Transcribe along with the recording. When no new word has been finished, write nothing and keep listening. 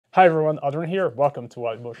Hi everyone, Adrian here. Welcome to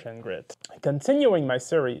Wild Motion Grit. Continuing my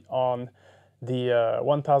series on the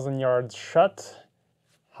 1000 yard shot,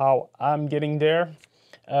 how I'm getting there.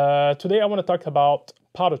 Today I want to talk about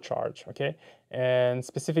powder charge, okay? And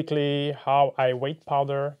specifically how I weight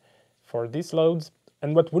powder for these loads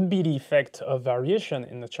and what would be the effect of variation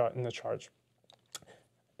in the charge.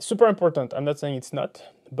 Super important, I'm not saying it's not,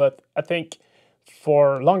 but I think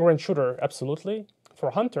for long range shooter, absolutely.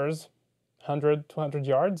 For hunters, 100, 200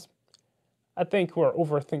 yards, I think we're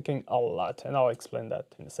overthinking a lot, and I'll explain that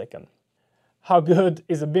in a second. How good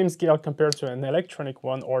is a beam scale compared to an electronic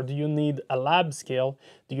one, or do you need a lab scale?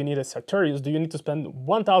 Do you need a Sartorius? Do you need to spend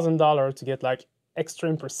 $1,000 to get like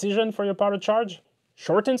extreme precision for your powder charge?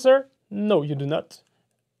 Short answer, no you do not.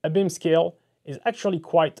 A beam scale is actually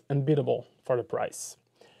quite unbeatable for the price.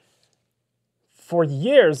 For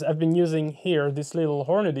years I've been using here this little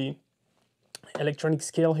Hornady electronic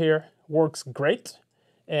scale here, works great.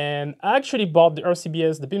 And I actually bought the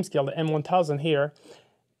RCBS, the beam scale, the M1000 here.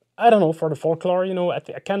 I don't know, for the folklore, you know, I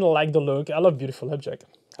kind of like the look. I love beautiful object.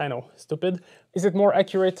 I know, stupid. Is it more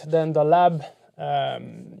accurate than the lab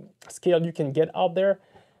scale you can get out there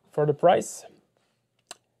for the price?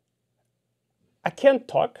 I can't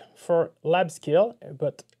talk for lab scale,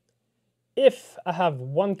 but if I have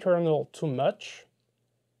one kernel too much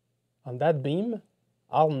on that beam,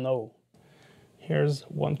 I'll know. Here's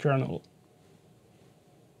one kernel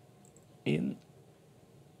in.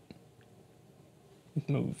 It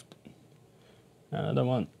moved. Another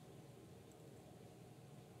one.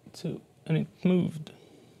 Two. And it moved.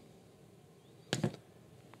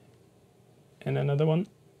 And another one.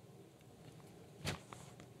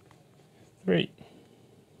 Three.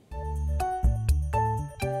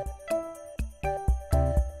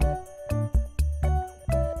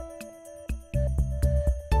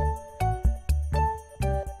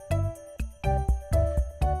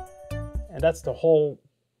 And that's the whole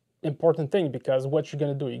important thing, because what you're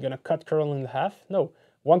gonna do, you're gonna cut kernel in half? No,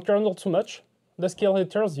 one kernel too much, the scale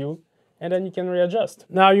tells you, and then you can readjust.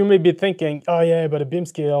 Now you may be thinking, oh yeah, but a beam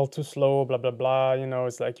scale too slow, blah blah blah, you know,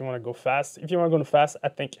 it's like you want to go fast. If you want to go fast, I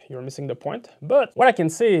think you're missing the point. But what I can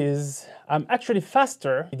say is I'm actually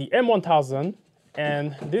faster with the M1000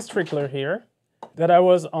 and this trickler here that I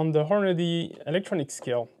was on the Hornady electronic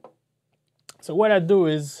scale. So what I do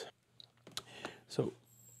is, so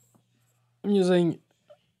I'm using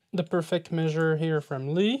the perfect measure here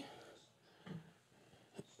from Lee.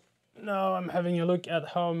 Now I'm having a look at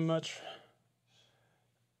how much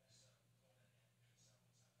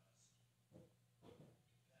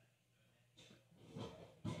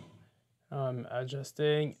I'm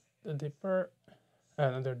adjusting the dipper,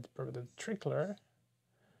 another dipper, the trickler,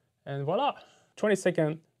 and voila, 20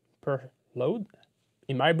 seconds per load.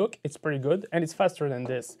 In my book, it's pretty good, and it's faster than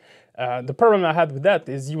this. The problem I had with that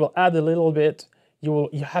is you will add a little bit, you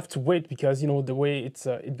have to wait, because you know the way it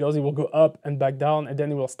goes, it will go up and back down, and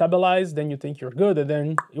then it will stabilize, then you think you're good, and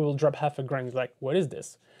then it will drop half a grain. It's like, what is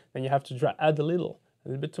this? Then you have to add a little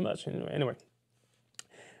bit too much anyway.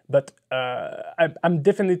 But I'm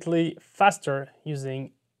definitely faster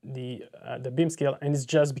using the beam scale, and it's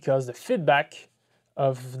just because the feedback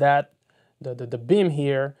of that, the beam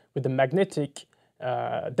here with the magnetic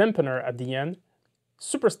dampener at the end,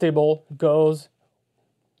 super stable, goes,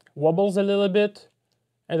 wobbles a little bit,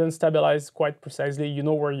 and then stabilize quite precisely. You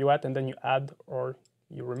know where you're at, and then you add or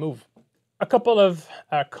you remove. A couple of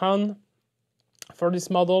cons for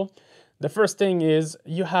this model. The first thing is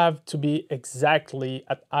you have to be exactly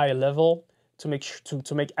at eye level to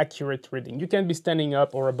make accurate reading. You can't be standing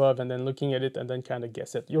up or above and then looking at it and then kind of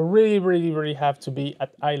guess it. You really have to be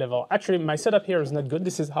at eye level. Actually, my setup here is not good.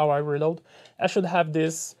 This is how I reload. I should have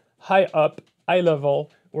this high up, eye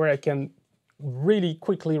level, where I can really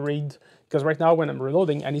quickly read, because right now when I'm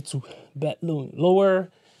reloading, I need to bet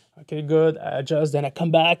lower. Okay, good, I adjust, then I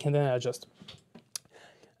come back, and then I adjust.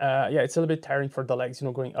 Yeah, it's a little bit tiring for the legs, you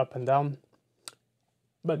know, going up and down,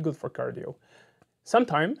 but good for cardio.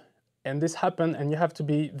 Sometime, and this happens, and you have to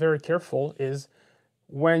be very careful, is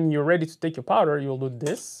when you're ready to take your powder, you'll do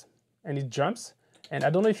this, and it jumps. And I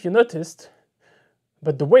don't know if you noticed,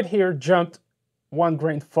 but the weight here jumped 1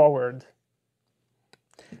 grain forward.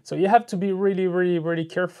 So you have to be really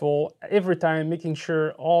careful every time, making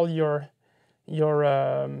sure all your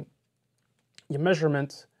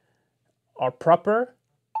measurements are proper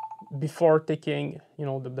before taking, you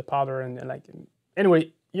know, the powder, and like,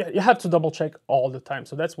 anyway, you have to double check all the time.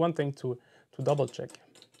 So that's one thing to double check.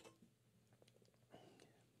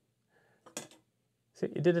 See,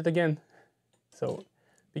 it did it again. So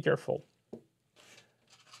be careful.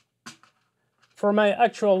 For my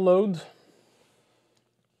actual load,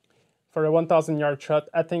 for a 1,000 yard shot,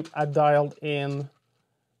 I think I dialed in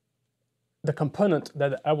the component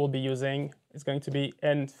that I will be using. It's going to be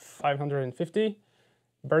N550,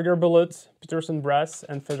 Berger bullets, Peterson brass,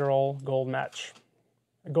 and Federal gold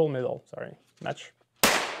medal, sorry, match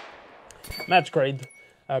grade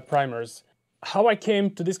primers. How I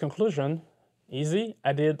came to this conclusion? Easy.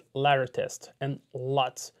 I did ladder test and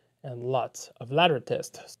lots of ladder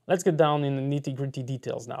tests. Let's get down in the nitty-gritty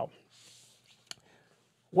details now.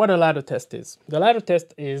 What a ladder test is. The ladder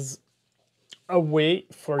test is a way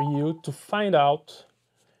for you to find out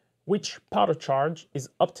which powder charge is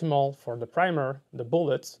optimal for the primer, the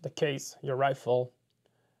bullets, the case, your rifle.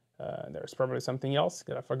 There's probably something else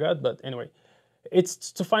that I forgot, but anyway.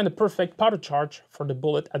 It's to find the perfect powder charge for the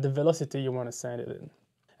bullet at the velocity you want to send it in.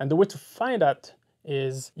 And the way to find that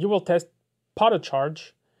is you will test powder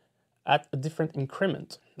charge at a different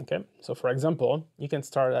increment, okay? So for example, you can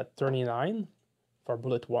start at 39 for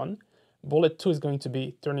bullet 1. Bullet 2 is going to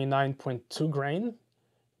be 39.2 grain.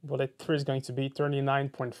 Bullet 3 is going to be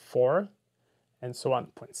 39.4, and so on.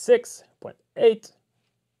 0.6, 0.8,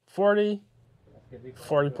 40,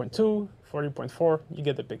 40.2, 40.4, you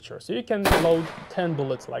get the picture. So you can load 10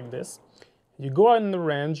 bullets like this. You go out in the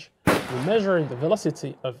range, you measure the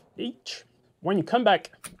velocity of each. When you come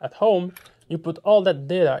back at home, you put all that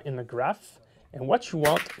data in a graph, and what you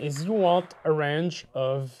want is you want a range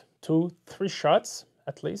of 2-3 shots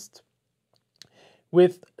at least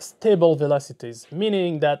with stable velocities,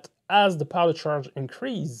 meaning that as the powder charge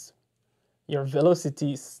increases, your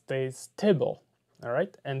velocity stays stable, all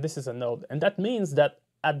right? And this is a node. And that means that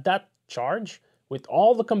at that charge, with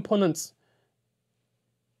all the components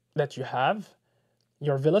that you have,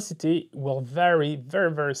 your velocity will vary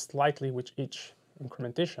very, very slightly with each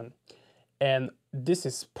incrementation. And this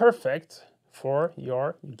is perfect for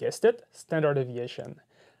your, you guessed it, standard deviation.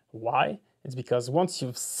 Why? It's because once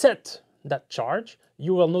you've set that charge,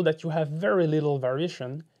 you will know that you have very little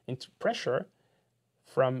variation into pressure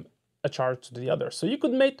from a charge to the other. So you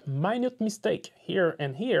could make minute mistake here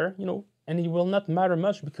and here, you know, and it will not matter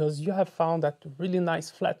much because you have found that really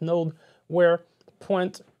nice flat node where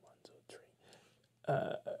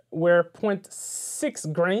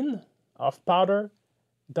 0.6 grain of powder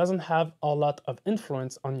doesn't have a lot of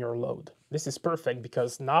influence on your load. This is perfect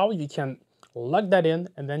because now you can lock that in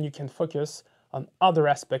and then you can focus on other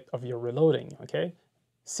aspect of your reloading, okay?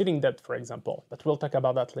 Sitting depth, for example, but we'll talk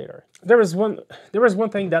about that later. There was one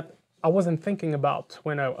thing that I wasn't thinking about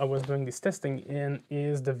when I was doing this testing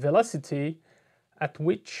is the velocity at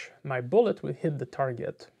which my bullet will hit the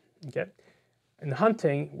target, okay? In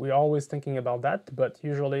hunting, we're always thinking about that, but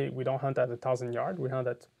usually we don't hunt at 1,000 yards, we hunt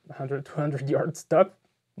at 100, 200 yard stop.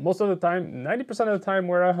 Most of the time, 90% of the time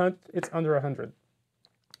where I hunt, it's under 100.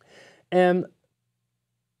 And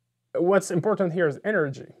what's important here is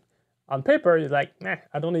energy. On paper, you're like, nah,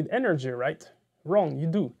 I don't need energy, right? Wrong, you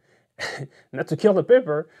do. Not to kill the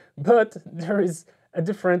paper, but there is a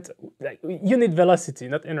different, like, you need velocity,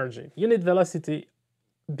 not energy. You need velocity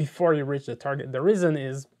before you reach the target. The reason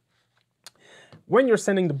is, when you're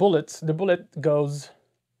sending the bullet goes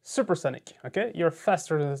supersonic, okay? You're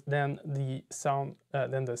faster than the sound,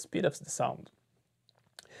 than the speed of the sound.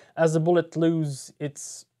 As the bullet loses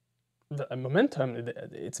its momentum,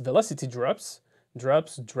 its velocity drops,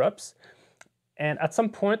 and at some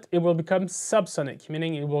point it will become subsonic,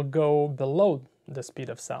 meaning it will go below the speed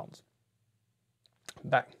of sound.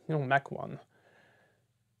 Mach 1.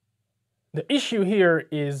 The issue here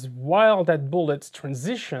is while that bullet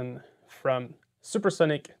transition from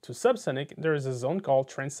supersonic to subsonic, there is a zone called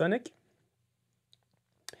transonic,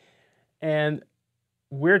 and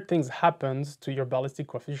weird things happen to your ballistic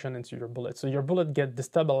coefficient and to your bullet. So your bullet get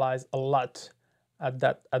destabilized a lot at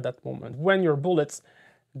that moment. When your bullets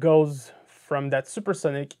goes from that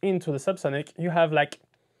supersonic into the subsonic, you have like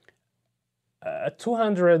a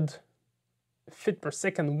 200 feet per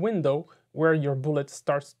second window where your bullet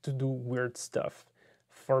starts to do weird stuff.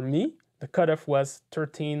 For me, the cutoff was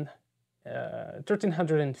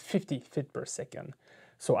 1350 feet per second.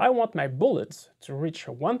 So I want my bullets to reach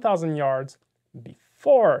 1,000 yards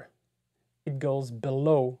before it goes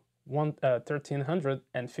below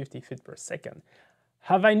 1350 feet per second.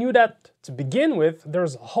 Have I knew that to begin with,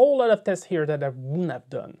 there's a whole lot of tests here that I wouldn't have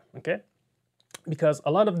done, okay? Because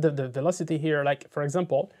a lot of the velocity here, like for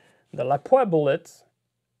example, the Lapois bullet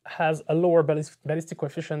has a lower ballistic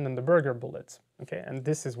coefficient than the Berger bullet, okay? And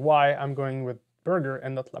this is why I'm going with Berger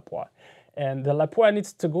and not Lapois. And the Lapois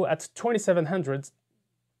needs to go at 2,700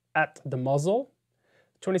 at the muzzle,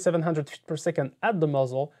 2,700 feet per second at the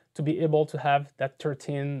muzzle to be able to have that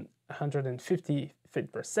 1,350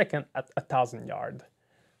 feet per second at 1,000 yards.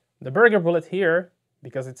 The Berger bullet here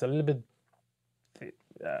because it's a little bit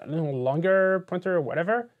a little longer pointer or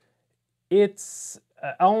whatever, it's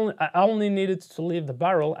I only needed to leave the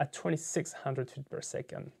barrel at 2600 feet per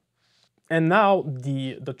second. And now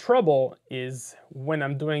the trouble is when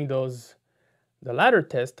I'm doing the ladder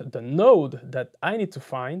test, the node that I need to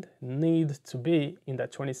find needs to be in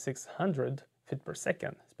that 2600 feet per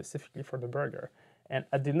second, specifically for the burger. And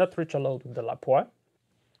I did not reach a load with the Lapois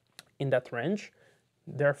in that range.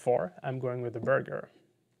 Therefore, I'm going with the burger.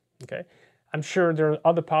 Okay, I'm sure there are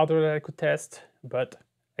other powder that I could test, but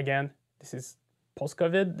again, this is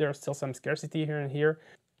post-COVID. There's still some scarcity here and here.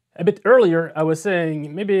 A bit earlier, I was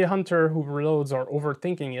saying maybe a hunter who reloads are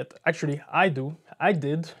overthinking it. Actually, I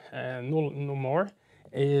did, and no more,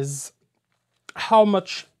 is how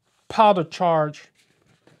much powder charge.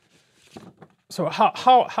 So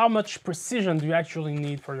how much precision do you actually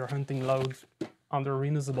need for your hunting loads under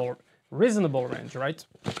reasonable range, right?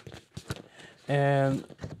 And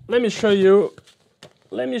let me show you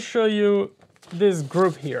this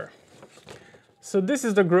group here. So this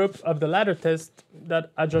is the group of the ladder test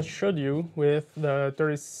that I just showed you with the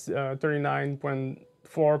 39.4,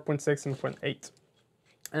 0.6, and 0.8.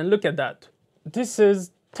 And look at that. This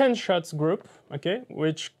is 10 shots group, okay,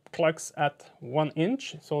 which clocks at 1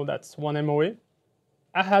 inch, so that's 1 MOA.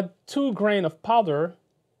 I had 2 grain of powder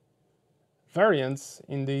variance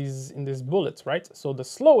in these bullets, right? So the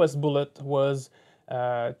slowest bullet was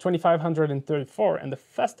 2534 and the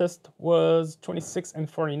fastest was 26 and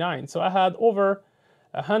 49. So I had over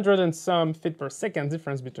 100 and some feet per second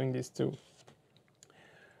difference between these two.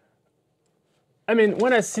 I mean,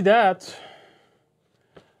 when I see that,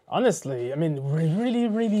 honestly, I mean, we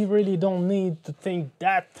really don't need to think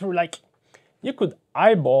that through. Like, you could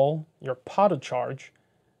eyeball your powder charge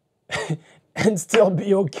and still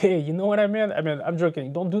be okay, you know what I mean? I mean, I'm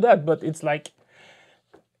joking, don't do that, but it's like,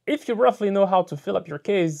 if you roughly know how to fill up your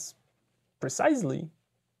case precisely,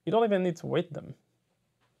 you don't even need to weight them.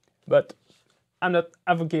 But I'm not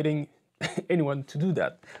advocating anyone to do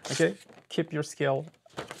that, okay? Keep your scale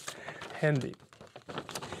handy.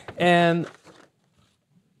 And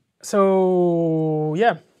so,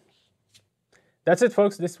 yeah, that's it,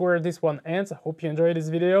 folks. This is where this one ends. I hope you enjoyed these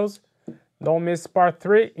videos. Don't miss part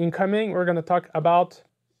 3 incoming. We're going to talk about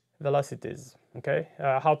velocities, okay?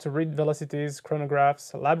 How to read velocities,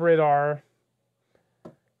 chronographs, lab radar,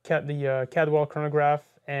 the Cadwell chronograph,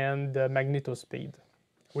 and magneto speed.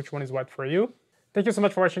 Which one is what for you? Thank you so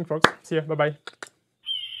much for watching, folks. See you. Bye-bye.